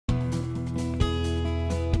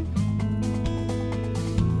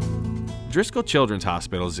Driscoll Children's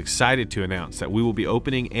Hospital is excited to announce that we will be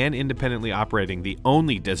opening and independently operating the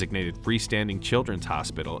only designated freestanding children's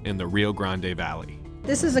hospital in the Rio Grande Valley.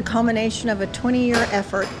 This is a culmination of a 20-year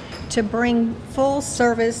effort to bring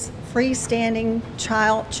full-service, freestanding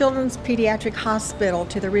children's pediatric hospital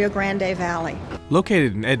to the Rio Grande Valley.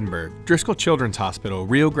 Located in Edinburgh, Driscoll Children's Hospital,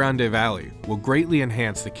 Rio Grande Valley will greatly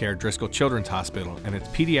enhance the care Driscoll Children's Hospital and its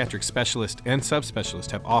pediatric specialists and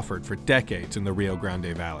subspecialists have offered for decades in the Rio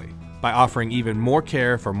Grande Valley, by offering even more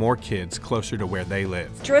care for more kids closer to where they live.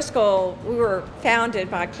 Driscoll, we were founded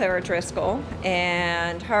by Clara Driscoll,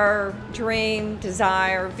 and her dream,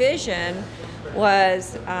 desire, vision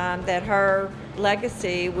was that her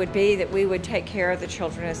legacy would be that we would take care of the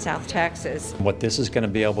children of South Texas. What this is going to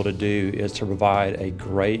be able to do is to provide a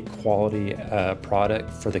great quality product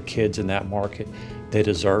for the kids in that market. They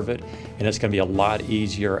deserve it, and it's going to be a lot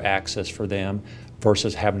easier access for them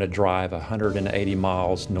versus having to drive 180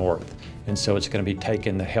 miles north. And so it's going to be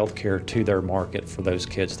taking the health care to their market for those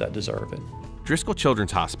kids that deserve it. Driscoll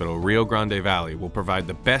Children's Hospital, Rio Grande Valley will provide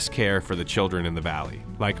the best care for the children in the valley,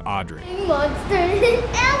 like Audrey.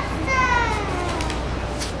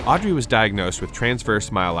 Audrey was diagnosed with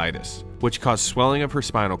transverse myelitis, which caused swelling of her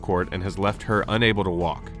spinal cord and has left her unable to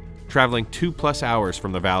walk. Traveling 2+ hours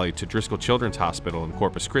from the valley to Driscoll Children's Hospital in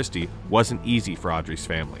Corpus Christi wasn't easy for Audrey's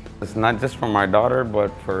family. It's not just for my daughter, but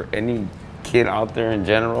for any kid out there in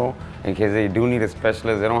general, in case they do need a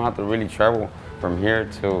specialist. They don't have to really travel from here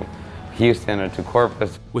to Houston or to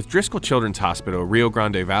Corpus. With Driscoll Children's Hospital, Rio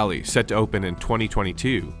Grande Valley set to open in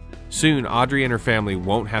 2022, soon Audrey and her family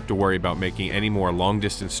won't have to worry about making any more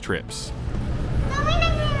long-distance trips.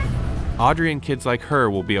 Audrey and kids like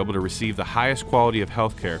her will be able to receive the highest quality of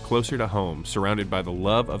healthcare closer to home, surrounded by the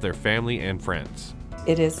love of their family and friends.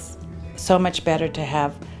 It is so much better to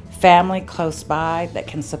have family close by that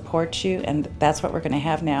can support you, and that's what we're going to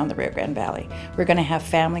have now in the Rio Grande Valley. We're going to have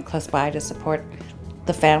family close by to support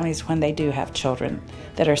the families when they do have children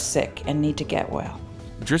that are sick and need to get well.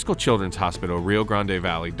 Driscoll Children's Hospital, Rio Grande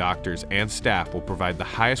Valley doctors and staff will provide the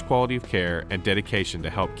highest quality of care and dedication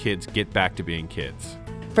to help kids get back to being kids.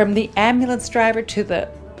 From the ambulance driver to the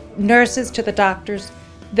nurses to the doctors,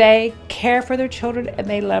 they care for their children and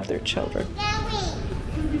they love their children.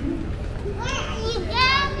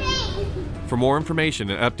 For more information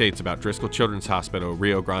and updates about Driscoll Children's Hospital,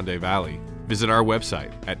 Rio Grande Valley, visit our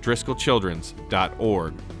website at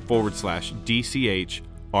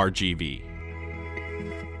driscollchildrens.org/DCHRGV.